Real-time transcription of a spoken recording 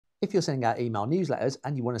If you're sending out email newsletters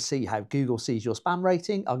and you want to see how Google sees your spam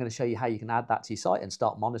rating, I'm going to show you how you can add that to your site and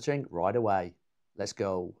start monitoring right away. Let's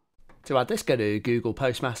go. To add this, go to Google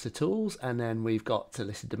Postmaster Tools, and then we've got to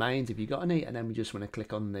list domains if you've got any, and then we just want to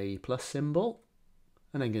click on the plus symbol,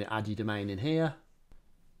 and then going to add your domain in here.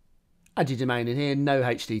 Add your domain in here, no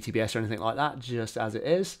HTTPS or anything like that, just as it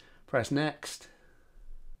is. Press next.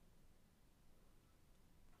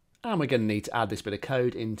 And we're going to need to add this bit of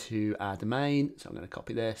code into our domain. So I'm going to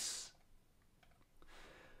copy this.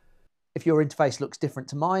 If your interface looks different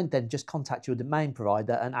to mine, then just contact your domain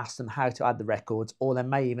provider and ask them how to add the records, or they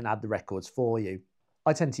may even add the records for you.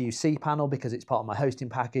 I tend to use Cpanel because it's part of my hosting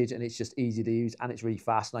package and it's just easy to use and it's really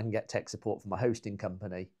fast, and I can get tech support from my hosting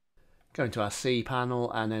company. Go into our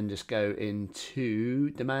Cpanel and then just go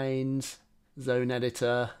into Domains, Zone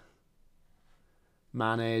Editor,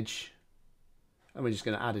 Manage, and we're just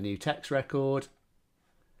going to add a new text record,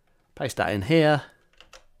 paste that in here,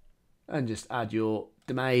 and just add your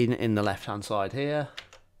domain in the left hand side here,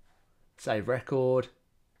 save record,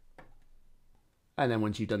 and then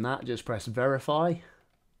once you've done that, just press verify.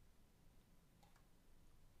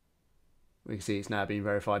 We can see it's now been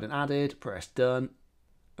verified and added. Press done,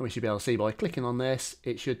 and we should be able to see by clicking on this,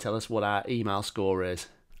 it should tell us what our email score is.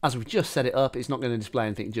 As we've just set it up, it's not going to display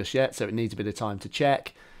anything just yet, so it needs a bit of time to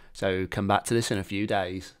check. So come back to this in a few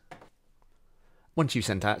days. Once you've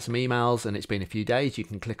sent out some emails and it's been a few days, you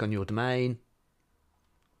can click on your domain.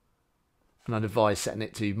 And I'd advise setting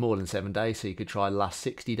it to more than 7 days, so you could try the last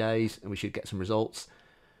 60 days and we should get some results.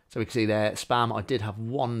 So we can see there, spam, I did have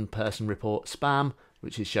one person report spam,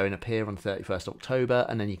 which is showing up here on 31st October,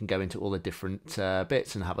 and then you can go into all the different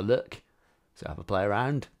bits and have a look. So have a play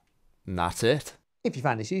around, and that's it. If you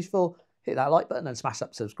found this useful, hit that like button and smash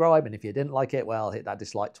that subscribe, and if you didn't like it, well, hit that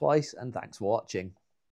dislike twice, and thanks for watching.